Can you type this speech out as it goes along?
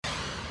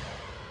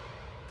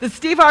The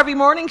Steve Harvey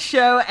Morning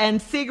Show and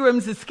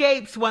Seagram's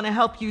Escapes want to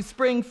help you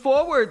spring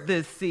forward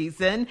this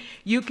season.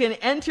 You can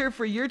enter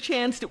for your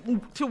chance to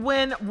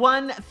win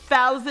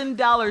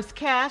 $1,000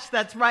 cash.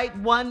 That's right,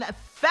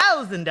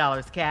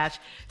 $1,000 cash.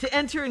 To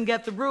enter and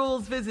get the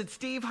rules, visit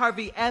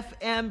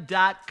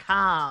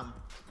steveharveyfm.com.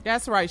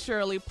 That's right,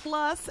 Shirley.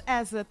 Plus,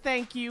 as a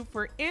thank you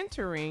for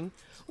entering,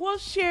 we'll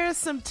share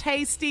some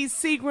tasty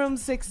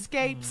Seagram's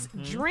Escapes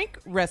drink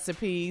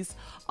recipes.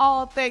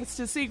 All thanks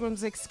to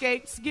Seagram's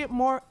Escapes. Get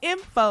more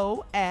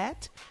info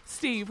at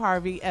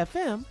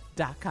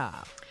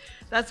steveharveyfm.com.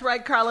 That's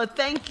right, Carla.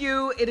 Thank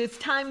you. It is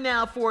time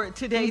now for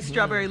today's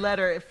Strawberry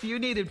Letter. If you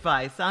need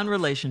advice on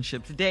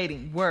relationships,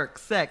 dating, work,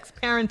 sex,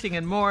 parenting,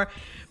 and more,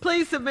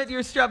 please submit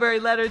your Strawberry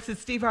Letter to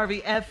Steve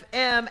Harvey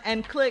FM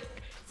and click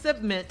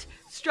Submit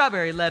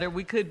Strawberry Letter.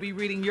 We could be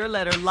reading your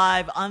letter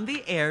live on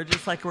the air,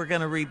 just like we're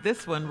going to read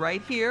this one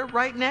right here,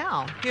 right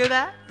now. Hear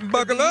that?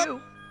 Buckle up.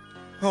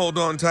 Hold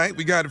on tight.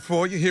 We got it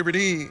for you. Here it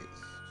is.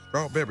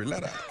 Strawberry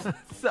Letter.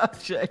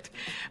 Subject: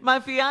 my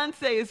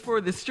fiance is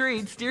for the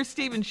streets. Dear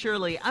Steve and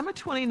Shirley, I'm a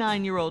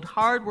 29-year-old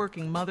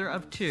hardworking mother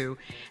of two,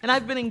 and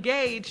I've been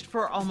engaged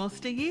for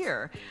almost a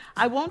year.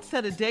 I won't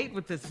set a date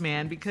with this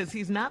man because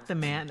he's not the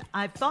man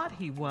I thought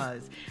he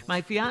was.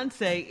 My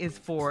fiance is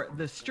for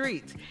the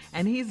streets,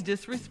 and he's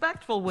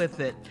disrespectful with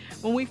it.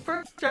 When we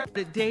first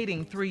started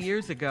dating 3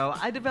 years ago,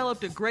 I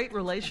developed a great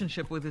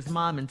relationship with his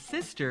mom and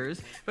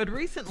sisters, but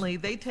recently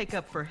they take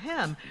up for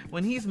him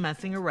when he's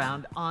messing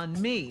around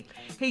on me.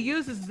 He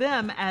uses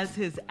them as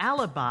his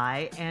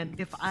alibi, and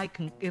if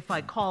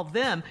I call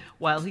them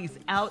while he's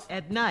out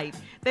at night,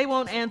 they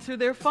won't answer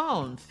their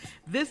phones.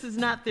 This is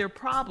not their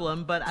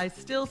problem, but I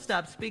still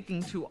stopped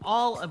speaking to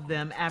all of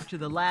them after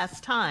the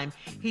last time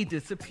he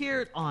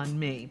disappeared on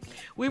me.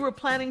 We were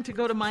planning to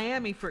go to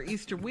Miami for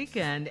Easter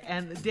weekend,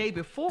 and the day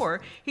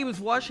before, he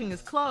was washing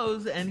his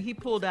clothes and he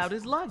pulled out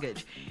his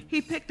luggage. He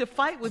picked a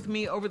fight with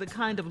me over the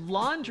kind of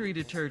laundry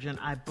detergent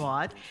I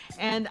bought,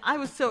 and I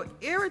was so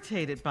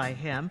irritated by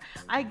him,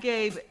 I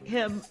gave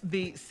him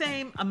the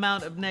same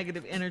amount of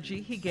negative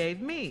energy he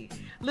gave me.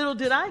 Little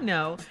did I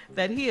know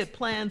that he had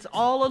plans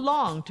all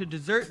along to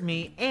desert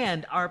me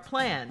and our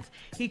plans.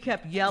 He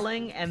kept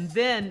yelling and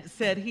then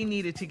said he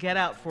needed to get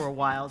out for a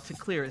while to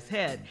clear his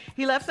head.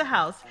 He left the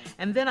house,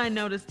 and then I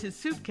noticed his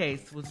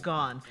suitcase was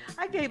gone.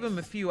 I gave him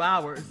a few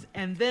hours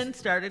and then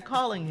started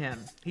calling him.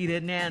 He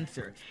didn't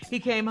answer. He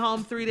came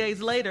home 3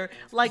 days later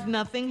like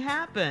nothing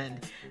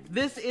happened.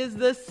 This is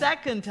the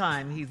second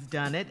time he's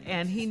done it,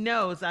 and he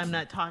knows I'm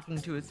not talking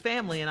to his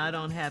family and I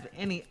don't have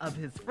any of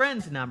his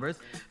friends' numbers,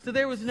 so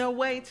there was no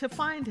way to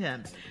find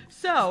him.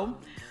 So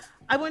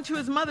I went to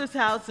his mother's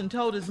house and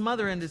told his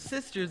mother and his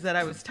sisters that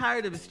I was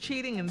tired of his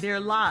cheating and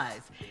their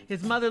lies.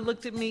 His mother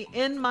looked at me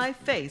in my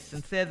face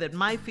and said that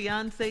my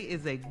fiance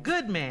is a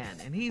good man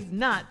and he's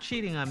not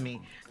cheating on me.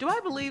 Do I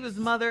believe his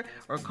mother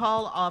or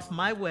call off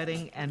my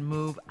wedding and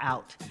move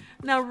out?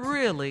 Now,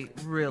 really,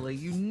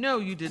 you know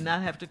you did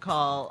not have to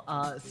call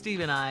Steve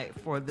and I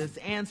for this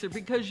answer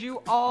because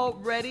you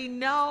already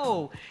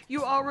know.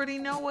 You already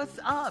know what's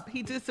up.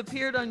 He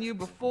disappeared on you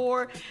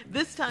before,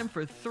 this time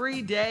for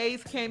 3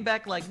 days, came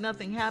back like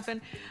nothing happened.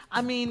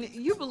 I mean,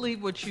 you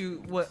believe what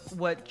you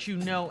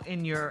know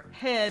in your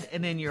head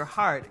and in your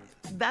heart.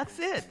 That's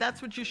it.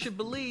 That's what you should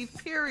believe,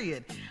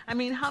 period. I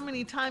mean, how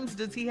many times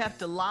does he have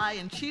to lie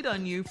and cheat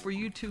on you for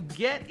you to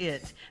get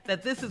it,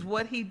 that this is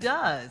what he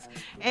does?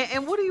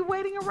 And what are you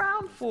waiting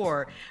around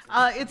for?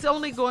 It's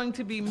only going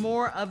to be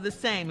more of the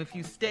same if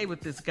you stay with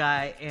this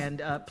guy,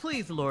 and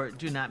please, Lord,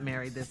 do not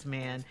marry this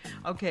man.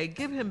 Okay,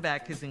 give him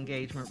back his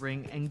engagement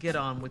ring and get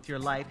on with your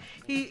life.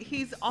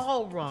 He's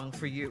all wrong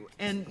for you,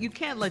 and you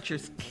can't let your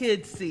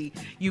kids see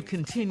you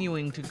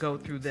continuing to go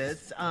through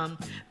this.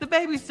 The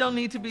babies don't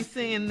need to be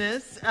seeing this.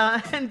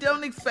 And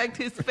don't expect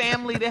his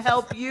family to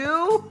help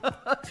you.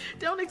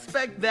 Don't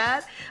expect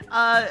that.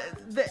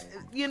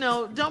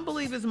 Don't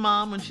believe his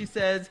mom when she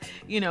says,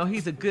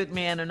 he's a good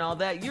man and all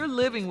that. You're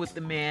living with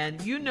the man.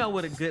 You know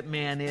what a good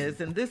man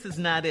is, and this is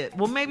not it.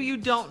 Well, maybe you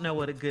don't know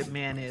what a good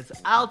man is.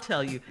 I'll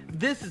tell you,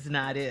 this is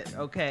not it,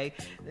 okay?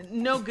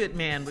 No good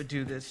man would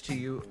do this to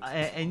you,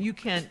 and you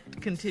can't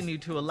continue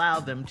to allow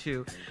them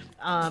to.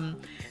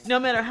 No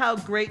matter how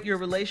great your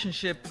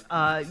relationship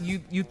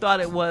you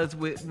thought it was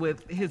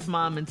with his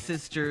mom and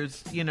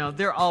sisters,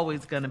 they're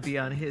always going to be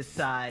on his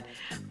side.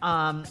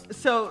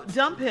 So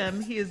dump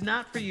him. He is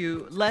not for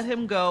you. Let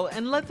him go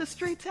and let the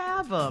streets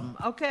have him.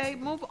 Okay?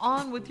 Move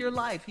on with your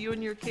life. You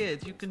and your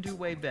kids. You can do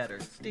way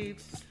better.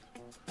 Steve?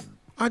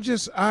 I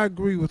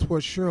agree with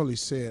what Shirley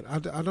said.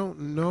 I don't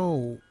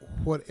know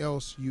what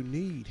else you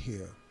need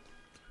here.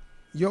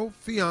 Your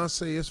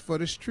fiance is for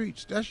the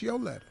streets. That's your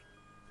letter.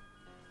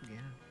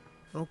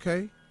 Yeah.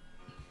 Okay.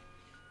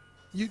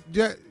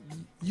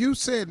 You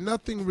said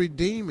nothing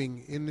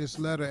redeeming in this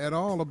letter at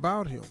all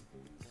about him.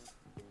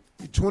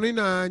 You're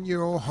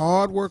 29-year-old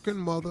hard-working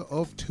mother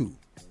of two.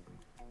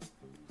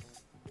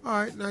 All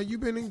right, now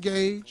you've been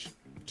engaged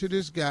to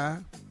this guy,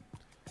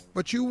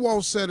 but you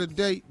won't set a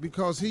date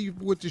because he's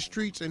with the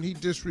streets and he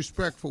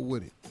disrespectful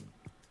with it.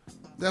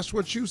 That's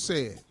what you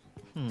said.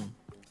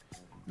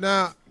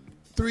 Now,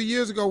 3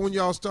 years ago when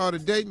y'all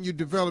started dating, you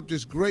developed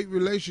this great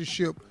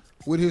relationship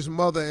with his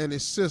mother and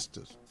his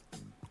sisters.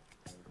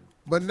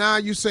 But now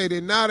you say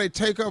that now they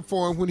take up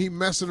for him when he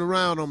messing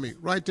around on me.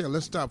 Right there,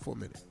 let's stop for a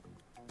minute.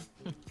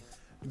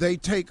 They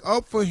take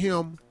up for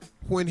him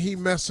when he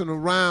messing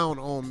around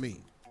on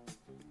me.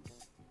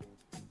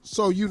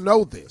 So you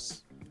know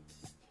this.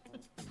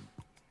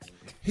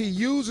 He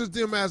uses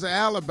them as an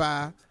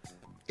alibi.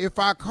 If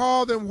I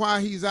call them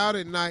while he's out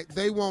at night,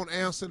 they won't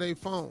answer their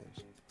phones.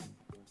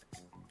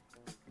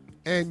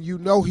 And you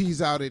know he's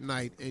out at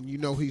night and you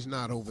know he's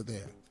not over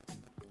there,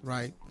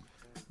 right?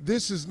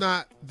 This is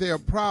not their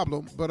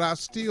problem, but I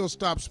still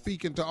stopped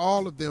speaking to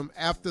all of them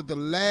after the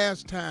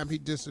last time he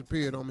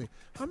disappeared on me.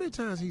 How many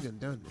times he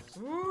done this?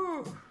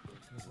 Ooh.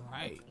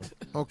 Right.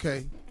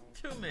 Okay.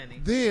 Too many.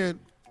 Then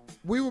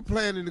we were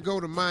planning to go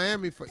to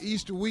Miami for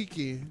Easter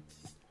weekend,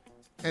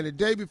 and the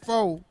day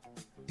before,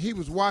 he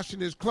was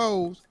washing his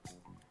clothes.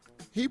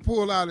 He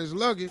pulled out his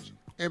luggage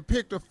and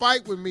picked a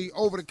fight with me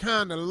over the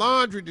kind of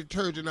laundry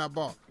detergent I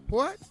bought.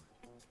 What?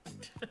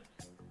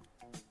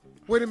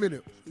 Wait a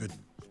minute.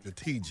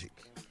 Strategic.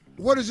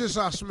 What is this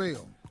I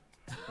smell?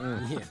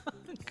 Yeah.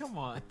 Come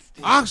on,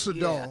 Steve.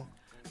 Oxidol.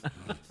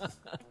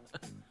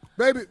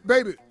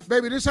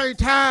 Baby, this ain't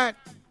Tide.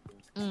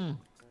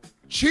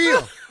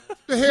 Chill.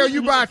 The hell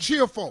you buy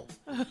Chill for?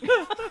 Wait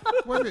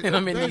a minute, And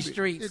I'm in baby, these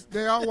streets.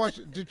 They all watch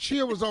it. The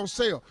Chill was on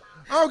sale.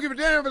 I don't give a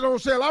damn if it's on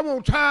sale. I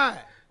want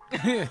Tide.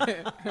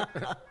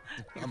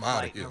 I'm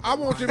out of here. I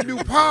want them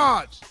new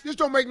pods. This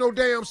don't make no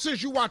damn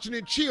sense. You watching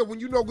it Chill when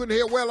you know good and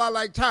hell well I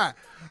like Tide.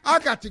 I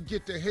got to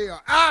get the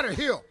hell out of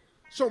here.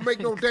 So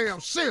make no damn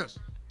sense.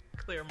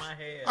 Clear my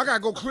head. I got to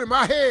go clear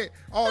my head.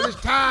 All this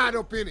Tide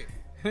up in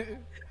it.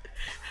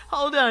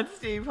 Hold on,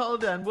 Steve.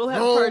 Hold on. We'll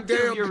have No part two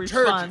damn of your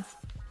detergent. response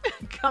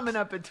coming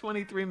up at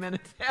 23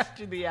 minutes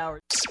after the hour.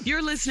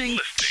 You're listening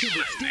to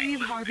the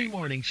Steve Harvey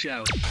Morning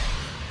Show.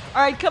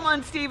 All right, come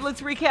on, Steve.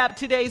 Let's recap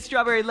today's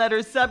Strawberry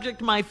Letters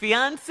subject. My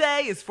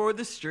fiance is for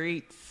the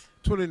streets.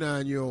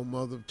 29-year-old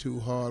mother of two,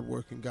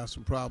 hardworking, got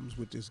some problems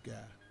with this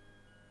guy.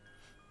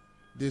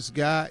 This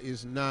guy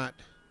is not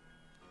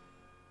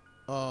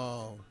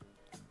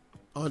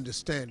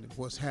understanding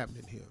what's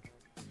happening here.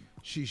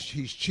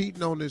 He's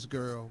cheating on this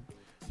girl.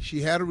 She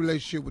had a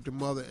relationship with the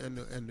mother and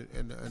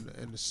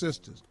the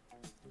sisters.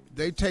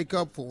 They take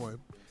up for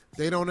him.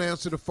 They don't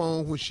answer the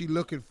phone when she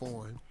looking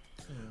for him.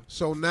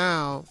 So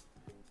now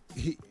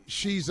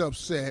she's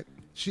upset.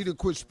 She done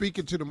quit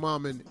speaking to the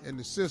mom and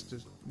the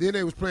sisters. Then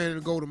they was planning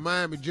to go to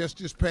Miami just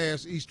this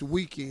past Easter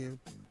weekend.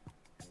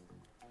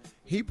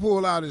 He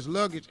pulled out his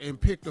luggage and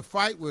picked a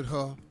fight with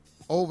her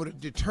over the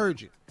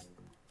detergent.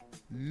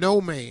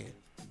 No man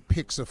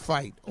picks a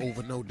fight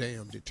over no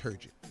damn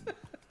detergent.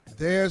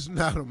 There's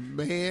not a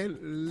man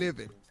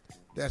living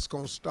that's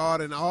going to start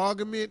an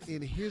argument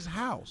in his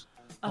house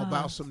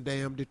about some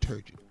damn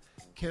detergent.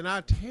 Can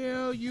I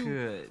tell you,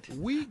 Good.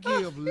 we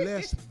give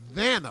less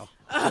than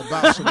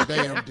about some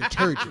damn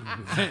detergent.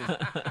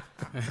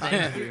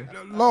 Thank you.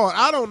 Lord,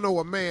 I don't know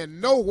a man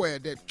nowhere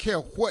that care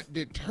what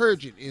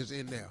detergent is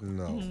in there.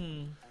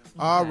 No.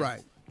 All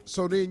right.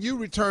 So then you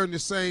return the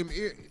same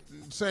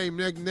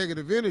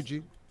negative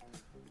energy.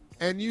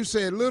 And you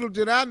said, little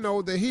did I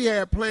know that he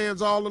had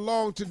plans all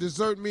along to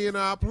desert me in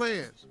our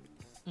plans.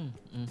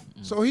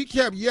 So he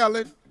kept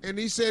yelling, and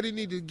he said he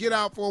needed to get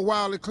out for a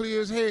while to clear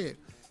his head.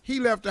 He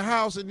left the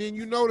house, and then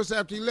you notice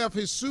after he left,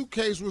 his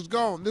suitcase was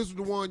gone. This was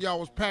the one y'all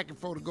was packing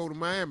for to go to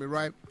Miami,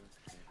 right?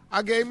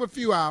 I gave him a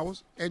few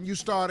hours, and you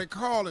started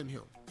calling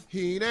him.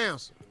 He ain't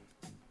answer.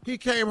 He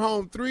came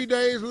home 3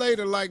 days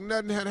later like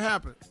nothing had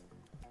happened.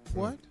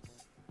 What?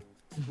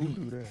 Who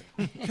do that?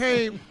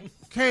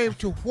 Came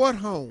to what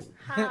home?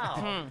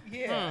 How?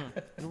 Yeah.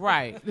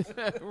 Right.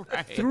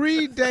 Right.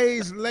 3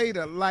 days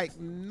later, like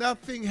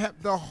nothing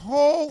happened. The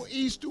whole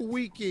Easter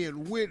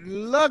weekend with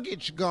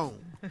luggage gone.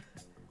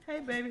 Hey,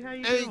 baby, how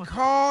you Ain't doing?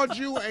 called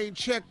you, ain't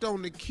checked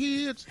on the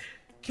kids.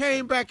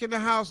 Came back in the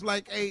house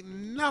like ain't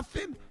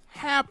nothing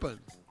happened.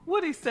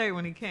 What'd he say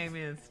when he came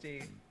in,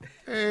 Steve?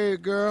 Hey,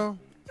 girl.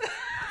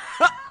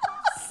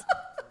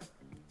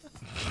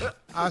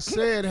 I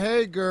said,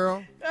 hey,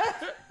 girl.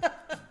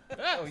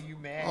 Oh, you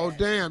mad? Oh,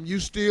 damn, you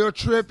still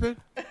tripping?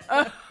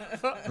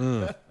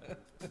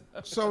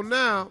 So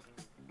now,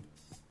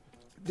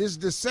 this is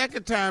the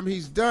second time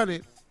he's done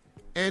it,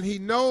 and he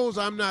knows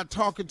I'm not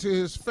talking to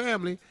his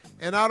family,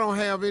 and I don't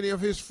have any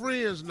of his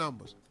friends'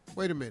 numbers.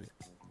 Wait a minute.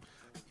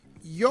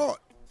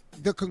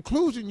 The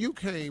conclusion you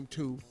came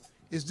to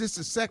is this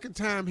the second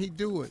time he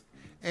do it,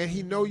 and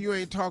he know you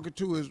ain't talking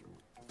to his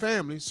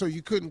family, so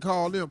you couldn't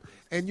call them,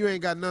 and you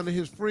ain't got none of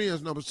his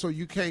friends' numbers, so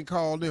you can't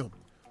call them.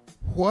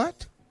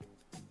 What?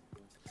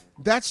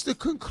 That's the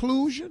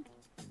conclusion?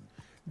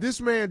 This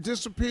man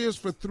disappears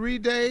for 3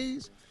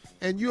 days,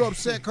 and you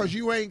upset because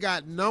you ain't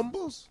got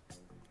numbers?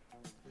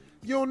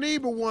 You don't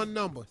need but one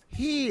number.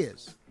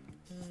 His.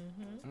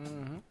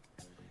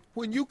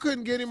 When you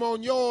couldn't get him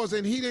on yours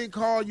and he didn't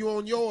call you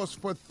on yours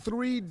for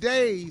 3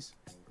 days,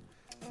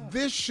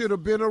 this should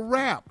have been a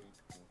wrap.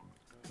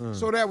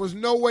 So there was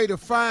no way to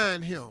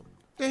find him.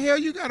 The hell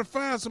you got to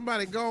find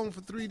somebody gone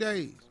for 3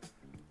 days?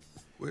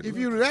 Wait a If minute.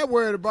 you're that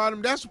worried about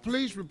them, that's a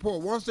police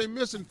report. Once they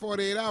missing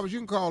 48 hours, you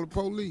can call the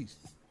police.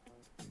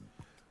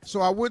 So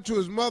I went to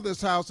his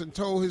mother's house and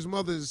told his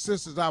mother and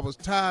sisters I was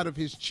tired of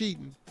his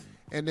cheating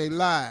and they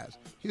lies.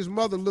 His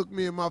mother looked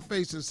me in my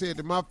face and said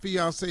that my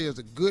fiance is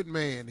a good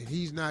man and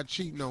he's not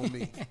cheating on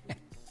me.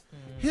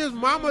 His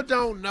mama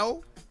don't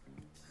know.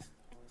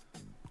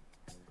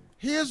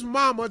 His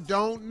mama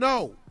don't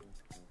know.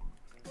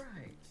 Right.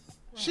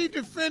 She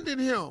defended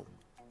him.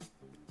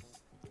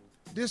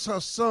 This her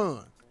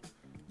son.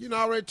 You know,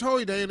 I already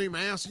told you they ain't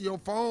even answer your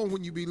phone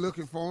when you be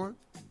looking for him.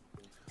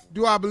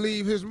 Do I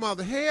believe his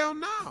mother? Hell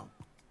no.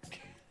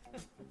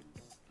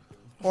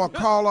 Or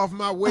call off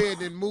my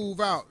wedding and move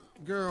out.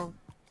 Girl,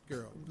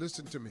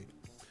 listen to me.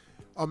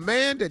 A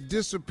man that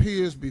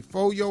disappears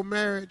before your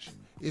marriage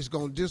is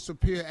going to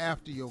disappear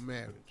after your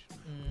marriage.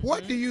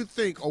 What do you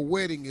think a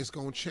wedding is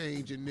going to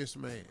change in this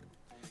man?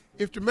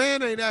 If the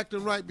man ain't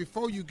acting right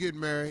before you get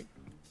married,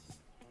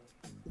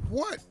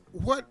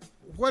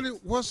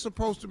 what's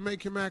supposed to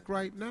make him act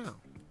right now?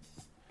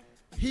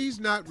 He's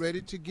not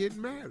ready to get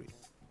married.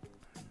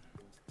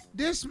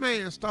 This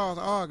man starts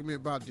an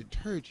argument about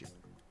detergent.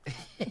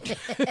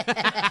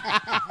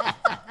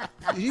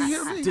 You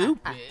hear me?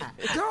 Stupid.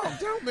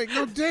 Don't make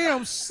no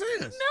damn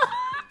sense.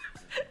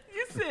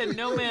 You said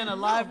no man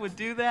alive would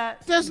do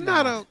that? There's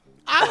not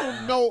I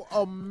don't know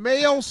a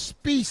male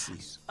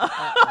species,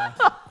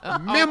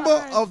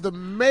 member of the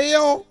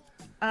male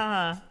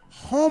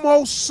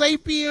Homo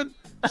sapien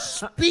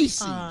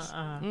species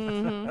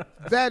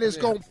that is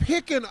going to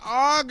pick an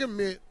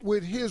argument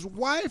with his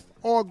wife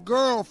or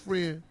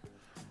girlfriend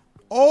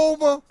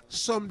over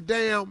some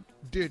damn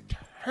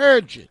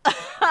detergent.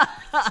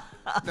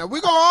 Now,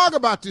 we're going to argue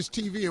about this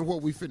TV and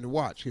what we finna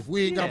watch. If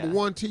we ain't got but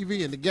one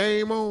TV and the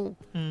game on,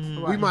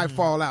 we might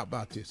fall out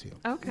about this here.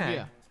 Okay.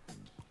 Yeah.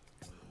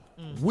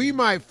 We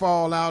might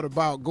fall out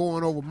about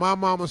going over my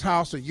mama's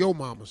house or your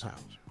mama's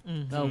house.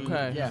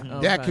 Okay. Yeah.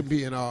 That could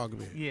be an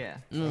argument. Yeah.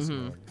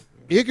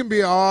 It can be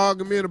an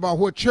argument about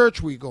what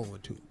church we going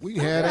to. We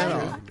can have that I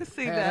argument. can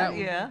see Have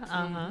that,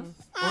 that one.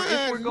 yeah. Or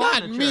if we're going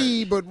Not to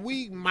me, church. but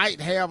we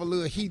might have a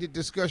little heated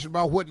discussion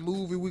about what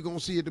movie we're going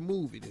to see at the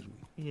movie this week.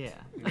 Yeah.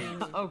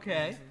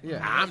 Okay.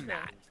 Yeah. I'm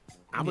not.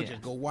 I'm going Yeah. to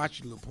just go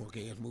watch a little punk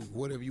ass movie,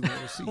 whatever you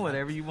want to see.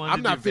 Whatever you want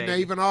I'm to not do, finna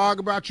baby. even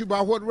argue about you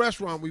about what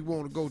restaurant we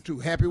want to go to.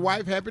 Happy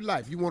wife, happy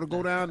life. You want to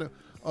go down to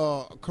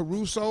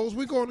Caruso's?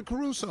 We going to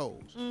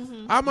Caruso's.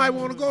 I might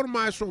want to go to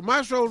Maestro.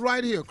 Maestro's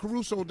right here.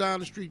 Caruso down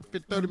the street,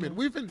 30 minutes.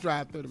 We finna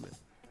drive 30 minutes.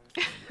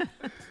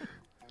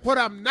 What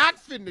I'm not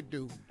finna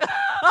do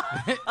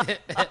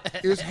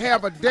is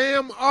have a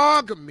damn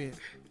argument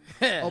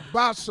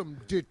about some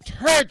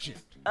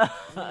detergent.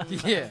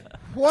 Yeah.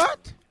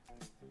 What?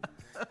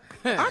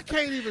 I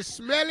can't even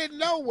smell it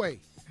no way.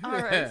 All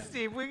right,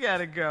 Steve, we got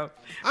to go.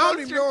 I don't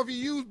even know if you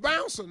use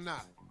bounce or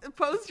not.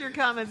 Post your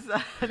comments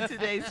on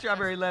today's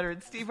Strawberry Letter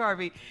at Steve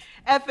Harvey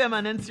FM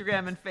on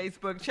Instagram and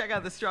Facebook. Check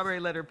out the Strawberry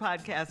Letter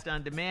podcast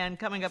on demand.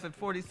 Coming up at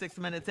 46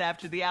 minutes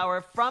after the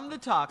hour, from the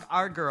talk,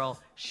 our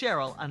girl,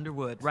 Cheryl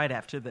Underwood, right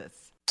after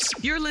this.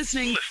 You're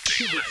listening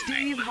to the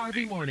Steve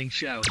Harvey Morning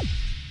Show.